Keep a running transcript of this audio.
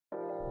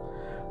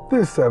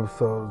This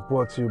episode is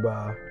brought to you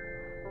by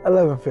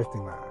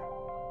 1159,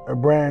 a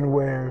brand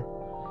where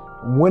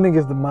winning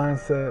is the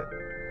mindset,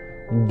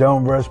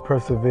 don't rush,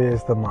 persevere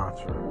is the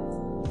mantra.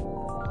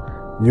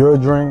 Your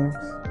dreams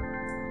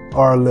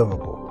are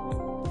livable.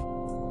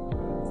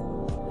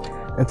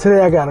 And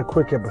today I got a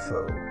quick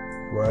episode,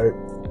 right?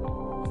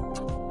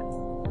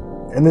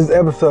 And this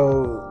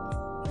episode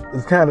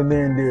is kind of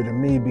near and dear to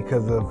me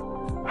because of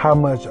how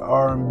much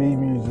R&B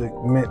music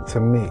meant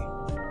to me,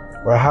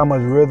 right? How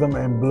much rhythm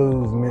and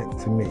blues meant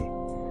to me,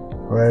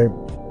 right?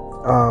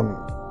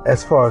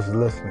 As far as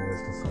listening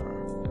is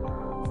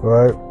concerned,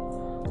 right?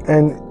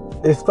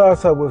 And it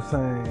starts out with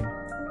saying,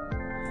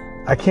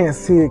 I can't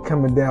see it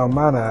coming down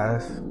my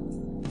eyes,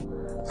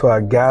 so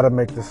I gotta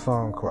make the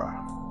song cry.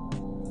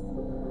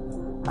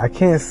 I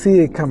can't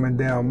see it coming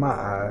down my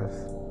eyes,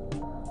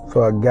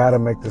 so I gotta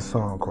make the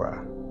song cry.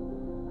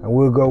 And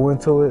we'll go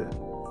into it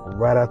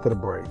right after the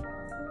break.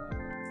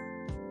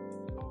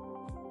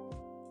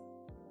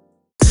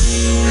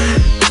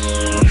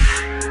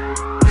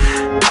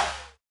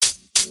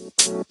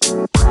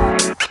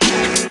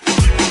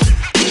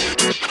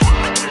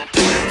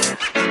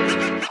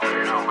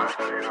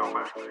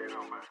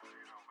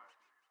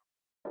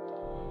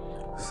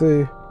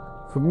 See,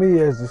 for me,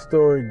 as the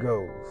story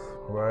goes,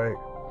 right?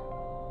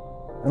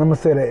 And I'm gonna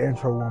say that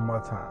intro one more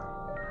time.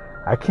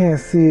 I can't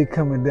see it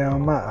coming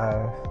down my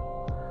eyes,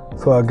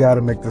 so I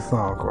gotta make the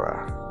song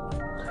cry.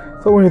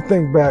 So when you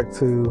think back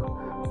to,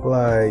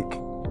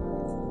 like,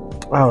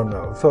 I don't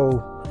know.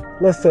 So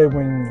let's say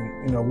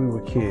when, we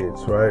were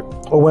kids, right?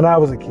 Or when I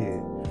was a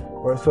kid,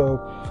 right? So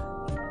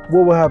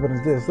what will happen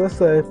is this. Let's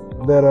say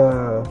that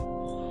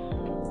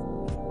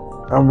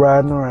I'm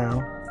riding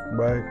around,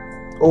 right?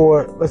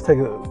 Or let's take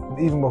it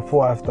even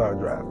before I start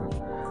driving.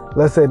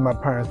 Let's say my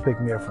parents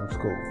picked me up from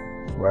school,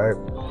 right?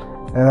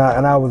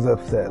 And I was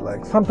upset.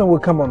 Like something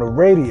would come on the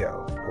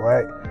radio,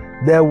 right?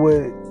 The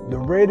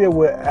radio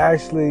would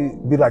actually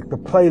be like the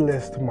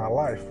playlist to my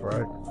life,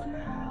 right?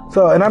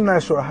 So, and I'm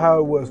not sure how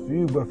it was for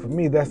you, but for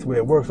me, that's the way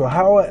it works. So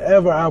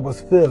however I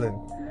was feeling,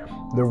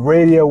 the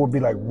radio would be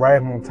like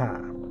right on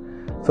time.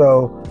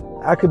 So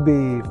I could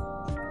be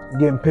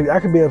getting picked,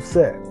 I could be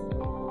upset,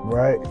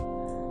 right?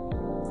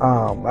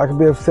 I could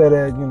be upset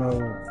at,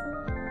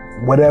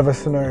 whatever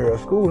scenario at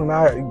school, and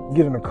I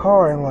get in the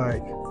car and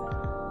like,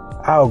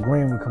 Al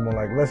Green would come on,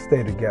 like, let's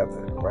stay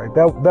together, right?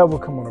 That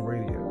would come on the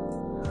radio,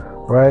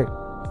 right?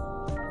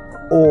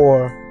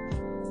 Or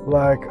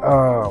like,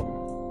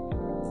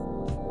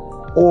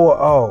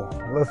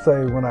 let's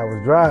say when I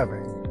was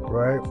driving,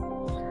 right?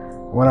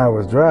 When I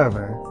was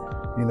driving,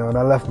 and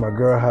I left my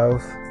girl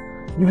house,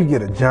 you could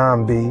get a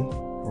John B,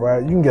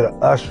 right? You can get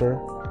an Usher,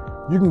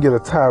 you can get a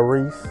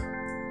Tyrese,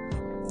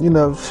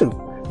 shoot,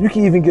 you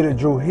can even get a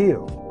Drew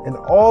Hill. And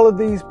all of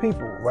these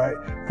people, right?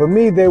 For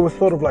me, they were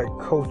sort of like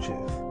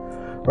coaches,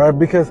 right?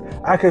 Because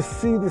I could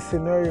see the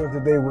scenarios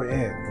that they were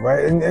in,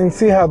 right? And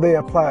see how they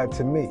applied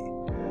to me,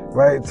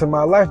 right? To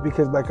my life,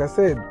 because like I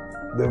said,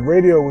 the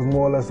radio was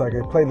more or less like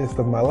a playlist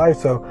of my life.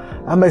 So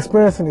I'm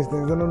experiencing these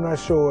things and I'm not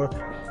sure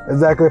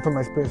exactly if I'm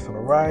experiencing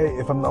them right,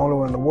 if I'm the only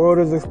one in the world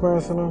that's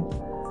experiencing them.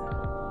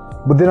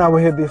 But then I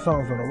would hear these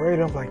songs on the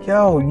radio. I'm like,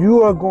 yo,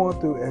 you are going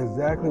through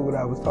exactly what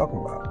I was talking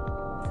about.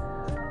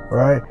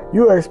 Right?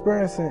 You are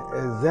experiencing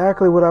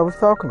exactly what I was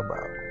talking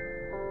about.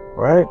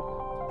 Right?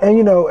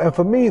 And and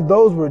for me,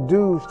 those were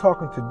dudes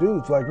talking to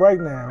dudes. Like right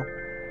now,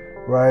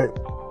 right?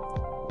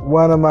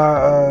 One of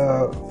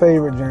my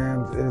favorite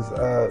jams is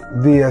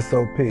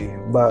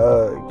VSOP by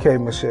K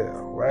Michelle,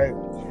 right?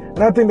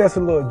 And I think that's a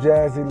little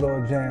jazzy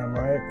little jam,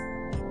 right?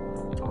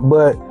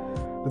 But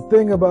the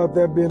thing about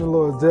that being a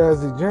little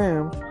jazzy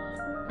jam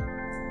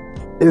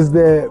is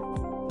that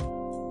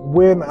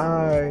when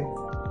I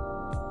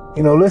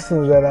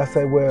listen to that, I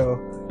say, well,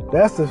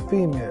 that's a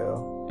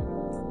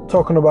female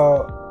talking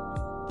about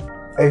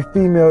a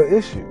female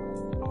issue,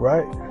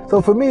 right?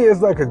 So for me,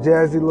 it's like a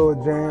jazzy little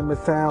jam. It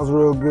sounds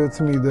real good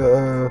to me.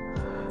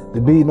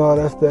 The beat and all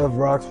that stuff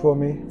rocks for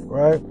me,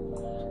 right?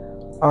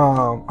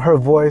 Her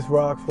voice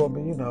rocks for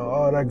me,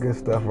 all that good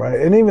stuff, right?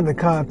 And even the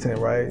content,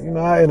 right?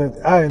 I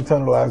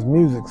internalize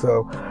music,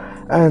 so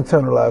I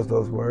internalize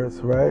those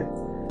words, right?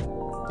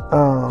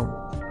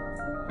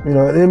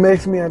 It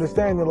makes me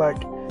understand that,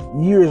 like,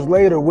 years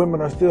later,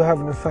 women are still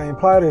having the same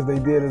plight as they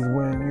did as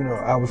when,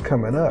 I was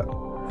coming up,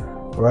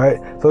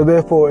 right? So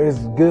therefore, it's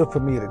good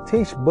for me to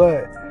teach,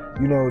 but,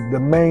 the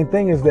main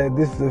thing is that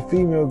this is a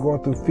female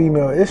going through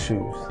female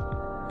issues.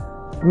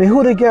 I mean,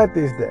 who they got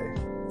these days,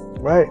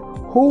 right?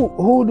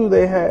 Who do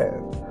they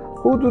have?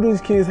 Who do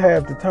these kids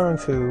have to turn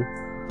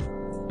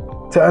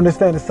to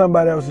understand that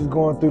somebody else is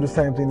going through the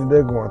same thing that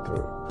they're going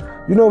through?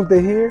 You know what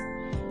they hear?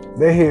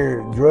 They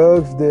hear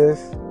drugs,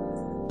 this,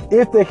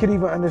 if they could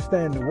even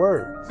understand the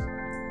words.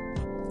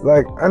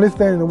 Like,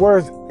 understanding the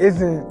words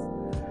isn't,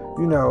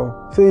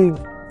 see,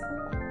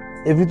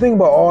 if you think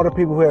about all the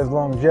people who has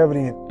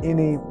longevity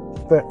in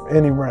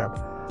any realm,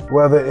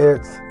 whether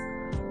it's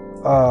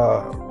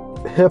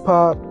hip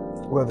hop,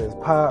 whether it's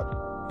pop,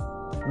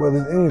 whether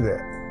it's any of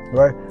that,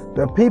 right?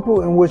 The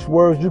people in which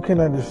words you can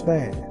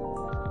understand,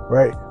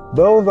 right?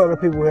 Those are the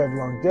people who have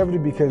longevity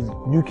because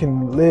you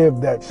can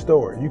live that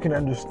story. You can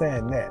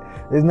understand that.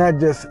 It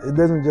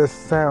doesn't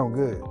just sound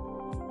good.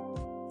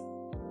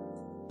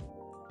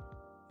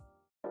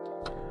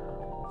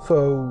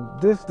 So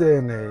this day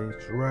and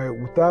age, right,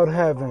 without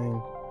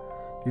having,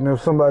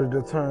 somebody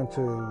to turn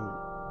to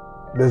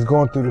that's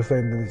going through the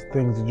same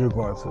things that you're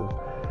going through,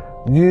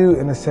 you,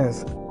 in a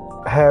sense,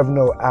 have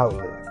no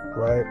outlet,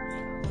 right?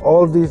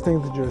 All of these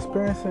things that you're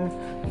experiencing,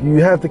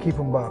 you have to keep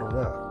them bottled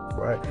up,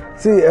 right?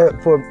 See,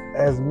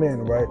 as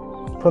men, right,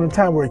 from the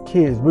time we're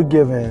kids, we're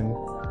given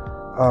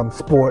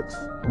sports,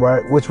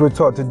 right, which we're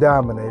taught to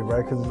dominate,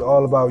 right, because it's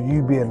all about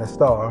you being the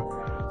star.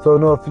 So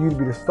in order for you to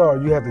be the star,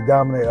 you have to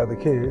dominate other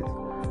kids,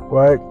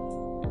 right?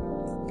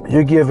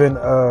 You're given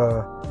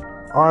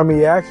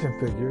army action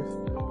figures,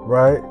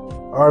 right?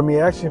 Army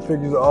action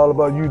figures are all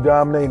about you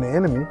dominating the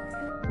enemy,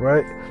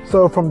 right?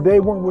 So from day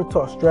one, we're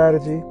taught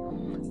strategy.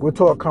 We're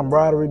taught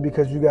camaraderie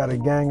because you got a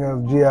gang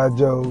of G.I.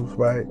 Joes,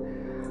 right?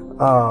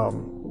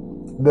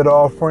 That are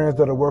all friends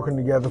that are working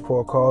together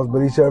for a cause,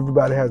 but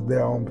everybody has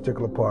their own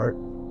particular part.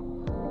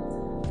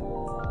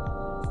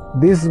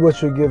 This is what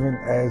you're given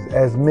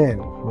as men,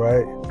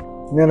 right?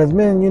 Now, as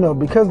men,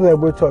 because of that,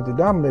 we're taught to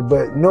dominate,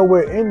 but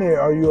nowhere in there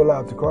are you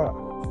allowed to cry,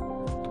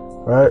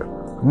 right?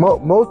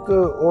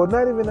 Or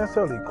not even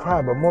necessarily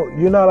cry, but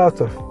you're not allowed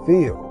to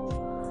feel,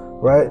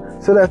 right?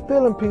 So that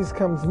feeling piece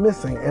comes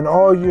missing, and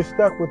all you're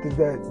stuck with is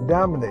that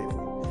dominating,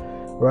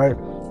 right?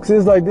 Because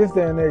it's like this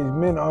day and age,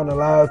 men aren't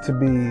allowed to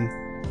be,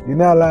 you're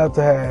not allowed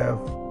to have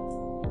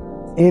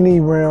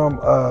any realm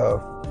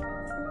of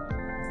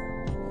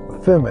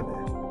feminine,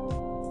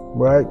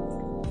 right?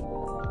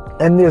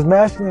 And there's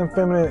masculine and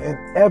feminine in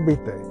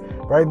everything,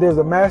 right? There's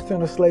a master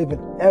and a slave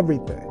in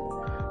everything,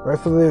 right?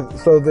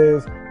 So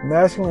there's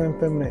masculine and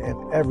feminine in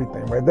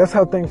everything, right? That's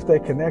how things stay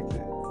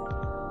connected,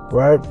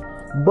 right?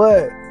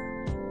 But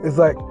it's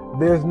like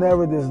there's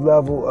never this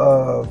level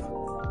of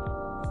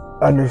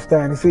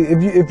understanding. See,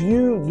 if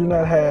you do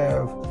not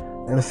have,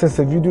 in a sense,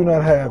 if you do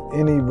not have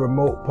any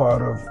remote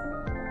part of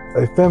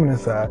a feminine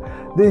side,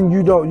 then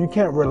you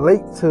can't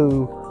relate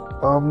to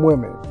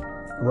women,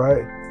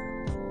 right?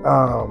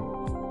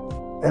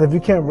 And if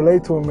you can't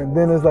relate to women,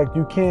 then it's like if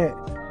you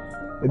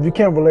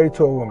can't relate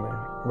to a woman,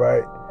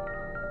 right?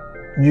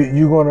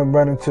 You're going to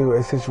run into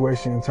a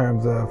situation in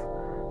terms of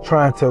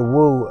trying to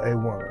woo a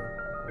woman,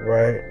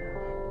 right?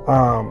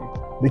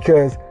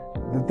 Because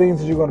the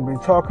things that you're going to be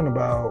talking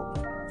about,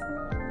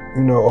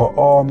 are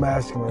all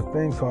masculine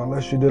things. So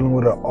unless you're dealing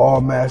with an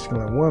all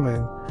masculine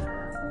woman,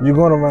 you're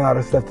going to run out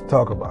of stuff to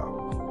talk about,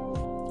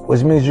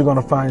 which means you're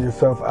going to find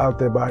yourself out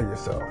there by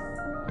yourself,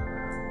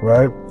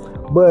 right?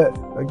 But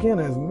again,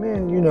 as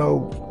men,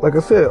 like I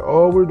said,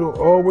 all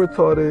we're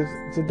taught is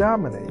to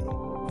dominate,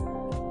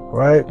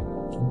 right?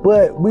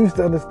 But we used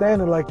to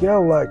understand it like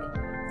for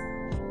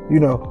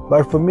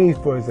me,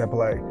 for example,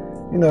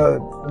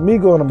 me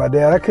going to my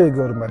dad, I could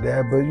go to my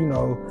dad, but I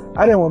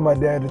didn't want my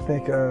dad to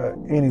think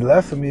any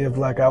less of me if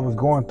I was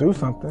going through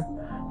something,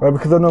 right?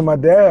 Because I know my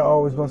dad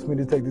always wants me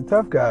to take the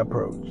tough guy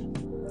approach,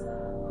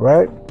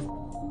 right?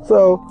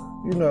 So,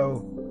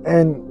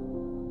 and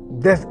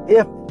that's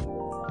if,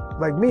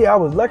 like me, I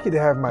was lucky to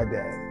have my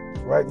dad,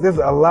 right? There's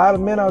a lot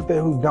of men out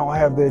there who don't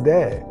have their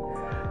dad.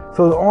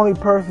 So the only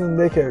person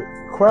they could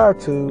cry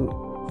to,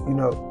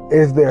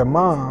 is their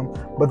mom,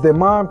 but their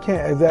mom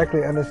can't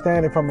exactly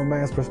understand it from a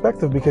man's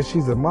perspective because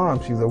she's a mom,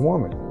 she's a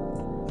woman,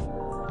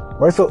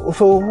 right? So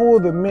who are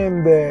the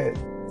men that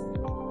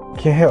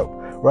can help,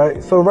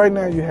 right? So right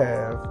now you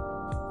have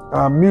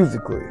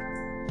musically,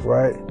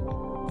 right?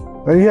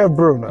 Now you have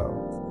Bruno,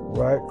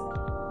 right?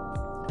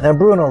 And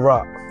Bruno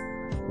rocks,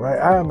 right?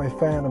 I am a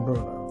fan of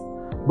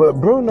Bruno, but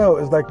Bruno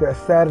is like that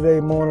Saturday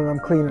morning I'm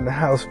cleaning the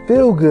house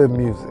feel good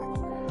music,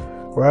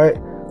 right?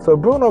 So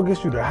Bruno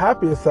gets you the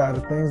happiest side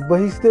of things,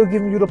 but he's still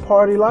giving you the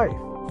party life,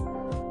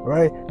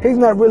 right? He's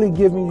not really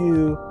giving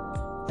you,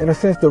 in a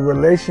sense, the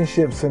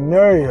relationship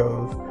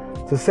scenarios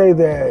to say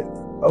that,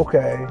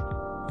 okay,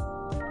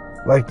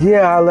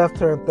 I left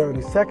her in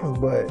 30 seconds,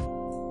 but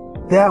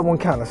that one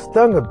kind of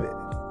stung a bit,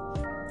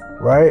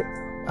 right?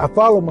 I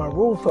followed my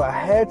rules, so I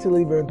had to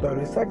leave her in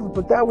 30 seconds,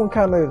 but that one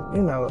kind of,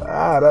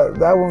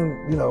 that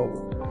one,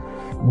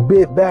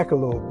 bit back a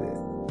little bit,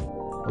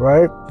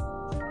 right?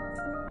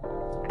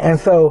 And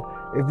so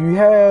if you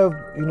have,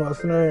 a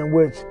scenario in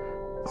which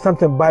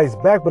something bites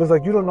back, but it's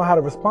like you don't know how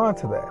to respond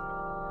to that,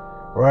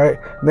 right?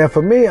 Now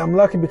for me, I'm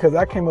lucky because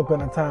I came up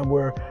in a time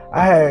where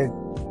I had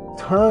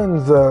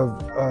tons of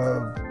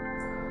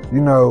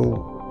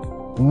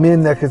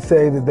men that could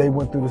say that they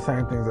went through the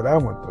same things that I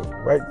went through,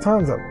 right?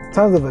 Tons of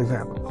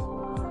examples,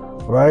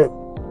 right?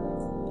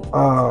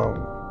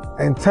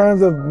 And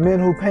tons of men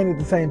who painted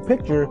the same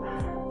picture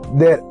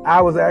that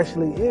I was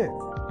actually in.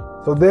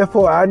 So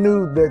therefore, I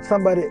knew that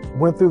somebody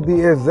went through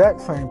the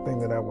exact same thing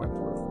that I went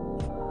through,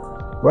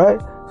 right?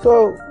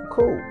 So,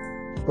 cool.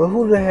 But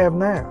who do they have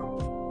now?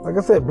 Like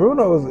I said,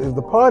 Bruno is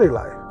the party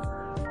life.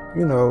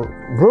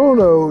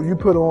 Bruno, you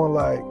put on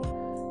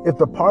if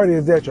the party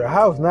is at your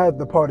house, not if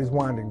the party's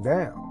winding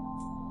down,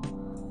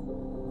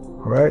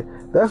 right?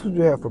 That's what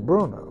you have for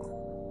Bruno.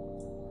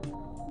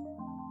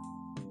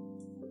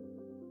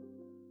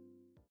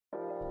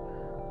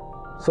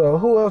 So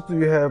who else do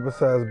you have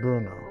besides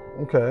Bruno?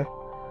 Okay.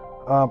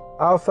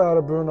 Outside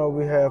of Bruno,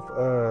 we have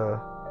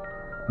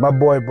my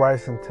boy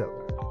Bryson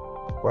Tiller,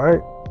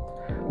 right?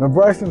 Now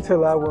Bryson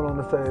Tiller, I went on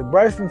to say,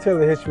 Bryson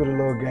Tiller hits you with a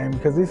little game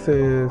because he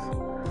says,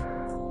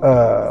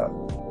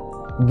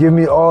 give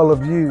me all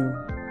of you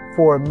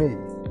for me,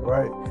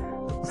 right?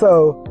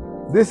 So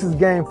this is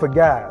game for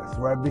guys,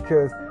 right?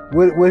 Because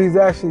what he's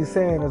actually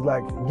saying is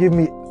like, give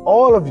me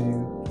all of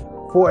you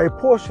for a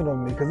portion of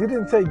me. Because he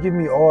didn't say give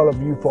me all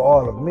of you for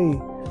all of me,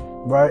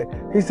 right?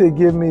 He said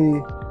give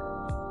me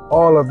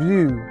all of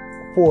you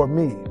for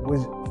me,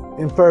 which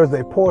infers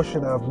a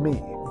portion of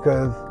me.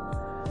 Because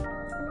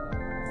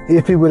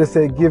if he would have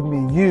said give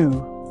me you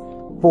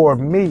for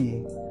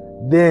me,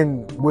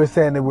 then we're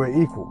saying that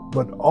we're equal.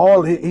 But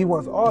he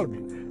wants all of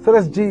you. So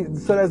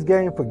that's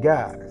game for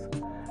guys,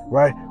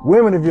 right?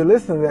 Women, if you're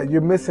listening to that,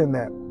 you're missing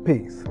that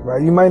piece,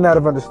 right? You might not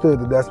have understood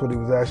that that's what he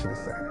was actually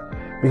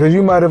saying, because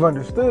you might have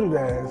understood it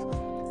as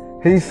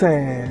he's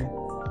saying,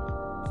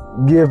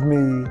 give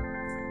me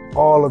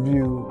all of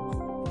you,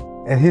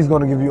 and he's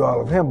going to give you all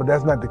of him. But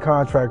that's not the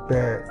contract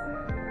that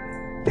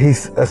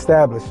he's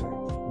establishing,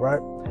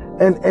 right?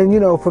 And you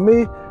know, for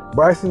me,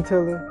 Bryson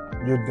Tiller,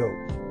 you're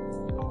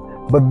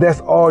dope. But that's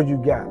all you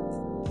got.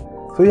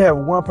 So you have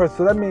one person.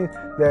 So that means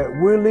that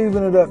we're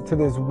leaving it up to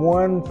this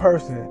one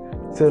person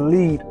to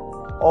lead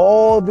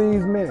all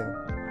these men,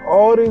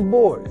 all these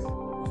boys,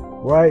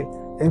 right?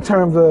 In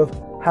terms of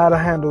how to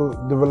handle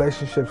the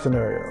relationship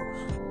scenarios,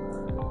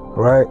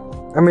 right?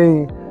 I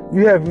mean,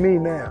 you have me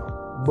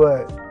now,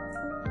 but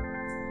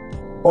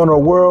on a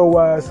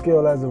worldwide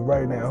scale as of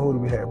right now, who do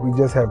we have? We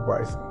just have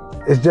Bryson.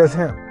 It's just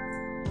him.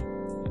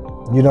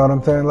 You know what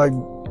I'm saying? Like,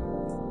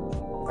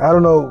 I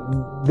don't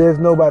know, there's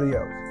nobody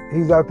else.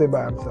 He's out there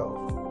by himself.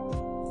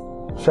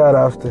 Shout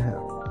outs to him.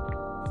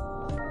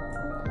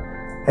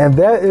 And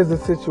that is the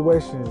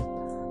situation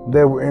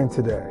that we're in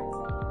today,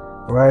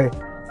 right?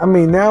 I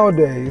mean,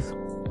 nowadays,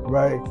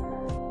 right,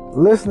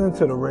 listening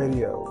to the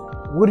radio,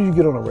 what do you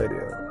get on the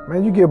radio?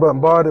 Man, you get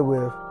bombarded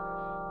with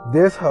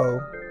this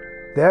hoe,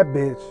 that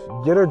bitch,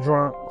 get her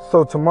drunk,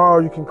 so tomorrow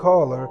you can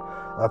call her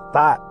a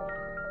thought.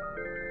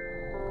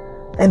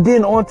 And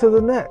then on to the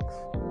next.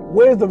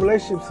 Where's the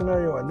relationship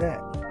scenario in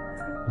that?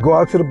 Go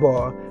out to the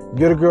bar,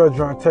 get a girl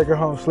drunk, take her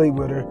home, sleep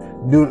with her,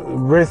 do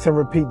rinse and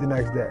repeat the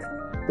next day.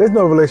 There's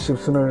no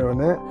relationship scenario in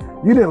that.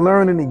 You didn't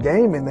learn any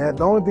game in that.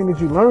 The only thing that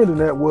you learned in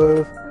that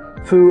was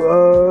to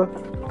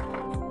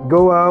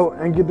go out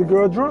and get the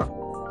girl drunk,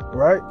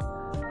 right?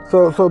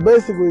 So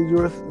basically,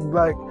 you're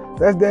like,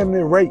 that's damn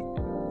near rape,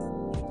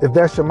 if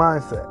that's your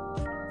mindset,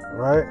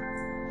 right?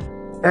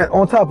 And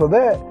on top of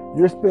that,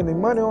 you're spending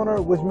money on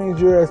her, which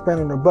means you're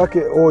expanding her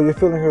bucket, or you're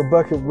filling her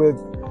bucket with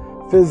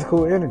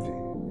physical energy.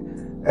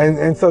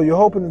 And so you're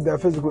hoping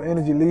that physical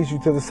energy leads you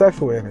to the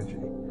sexual energy,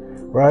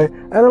 right?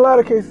 And in a lot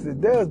of cases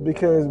it does,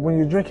 because when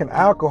you're drinking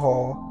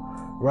alcohol,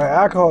 right,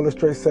 alcohol is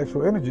straight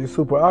sexual energy,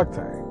 super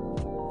octane.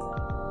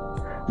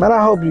 Man,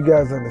 I hope you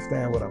guys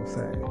understand what I'm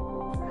saying.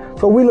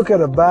 So we look at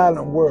a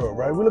violent world,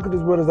 right? We look at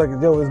this world as like,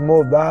 yo, it's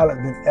more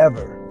violent than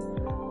ever,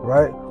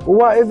 right? Well,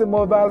 why is it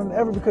more violent than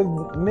ever? Because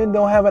men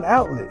don't have an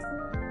outlet.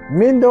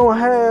 Men don't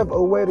have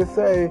a way to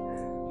say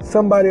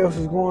somebody else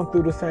is going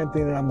through the same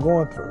thing that I'm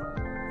going through.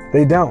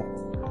 They don't,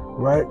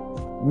 right?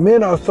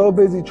 Men are so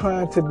busy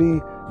trying to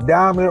be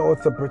dominant or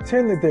to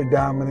pretend that they're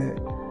dominant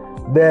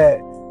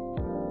that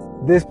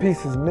this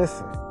piece is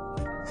missing.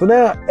 So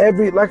now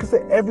like I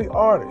said, every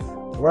artist,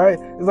 right?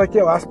 It's like,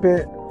 yo, I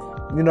spent,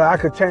 you know, I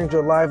could change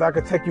your life. I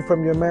could take you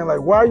from your man.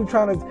 Like, why are you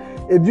trying to,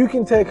 if you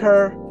can take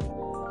her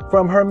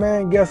from her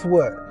man, guess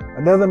what?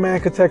 Another man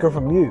could take her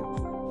from you.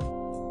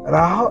 And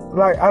I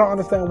don't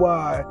understand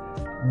why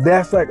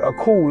that's like a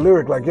cool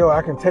lyric. Like, yo,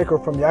 I can take her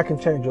from you. I can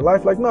change your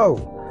life. Like, no,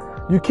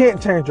 you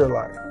can't change your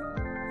life.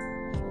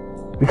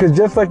 Because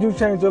just like you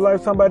changed your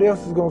life, somebody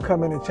else is going to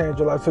come in and change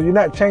your life. So you're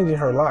not changing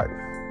her life.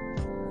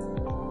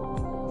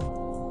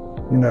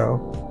 You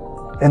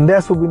know? And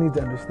that's what we need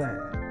to understand.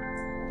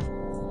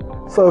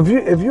 So if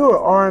you're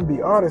an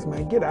R&B artist,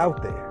 man, get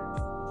out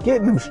there. Get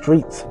in them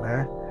streets,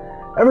 man.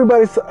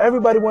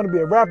 Everybody want to be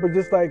a rapper,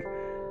 just like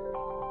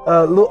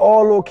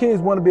all little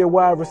kids want to be a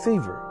wide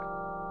receiver,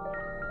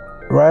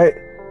 right?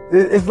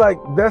 It's like,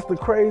 that's the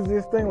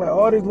craziest thing. Like,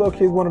 all these little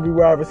kids want to be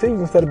wide receivers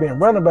instead of being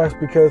running backs,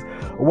 because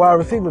a wide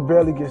receiver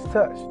barely gets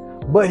touched,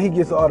 but he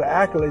gets all the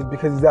accolades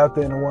because he's out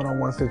there in a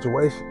one-on-one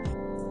situation,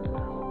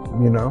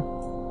 you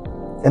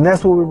know? And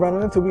that's what we're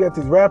running into. We got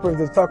these rappers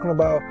that's talking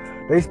about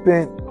they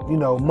spent, you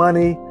know,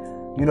 money,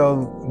 you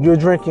know, you're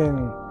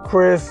drinking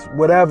Chris,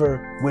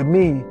 whatever, with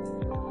me,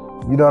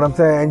 you know what I'm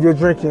saying? And you're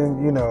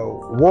drinking, you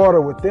know,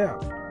 water with them.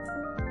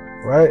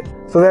 Right?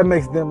 So that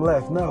makes them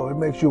less. No, it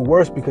makes you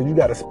worse because you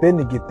got to spend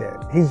to get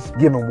that. He's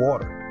giving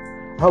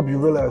water. I hope you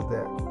realize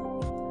that.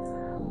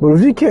 But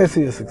if you can't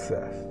see a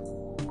success,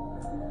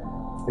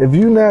 if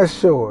you're not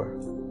sure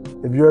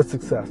if you're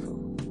successful,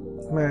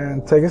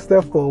 man, take a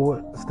step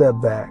forward, a step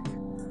back,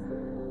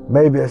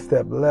 maybe a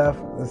step left,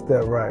 a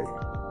step right,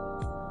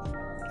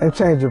 and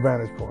change your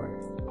vantage point.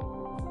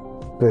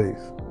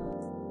 Peace.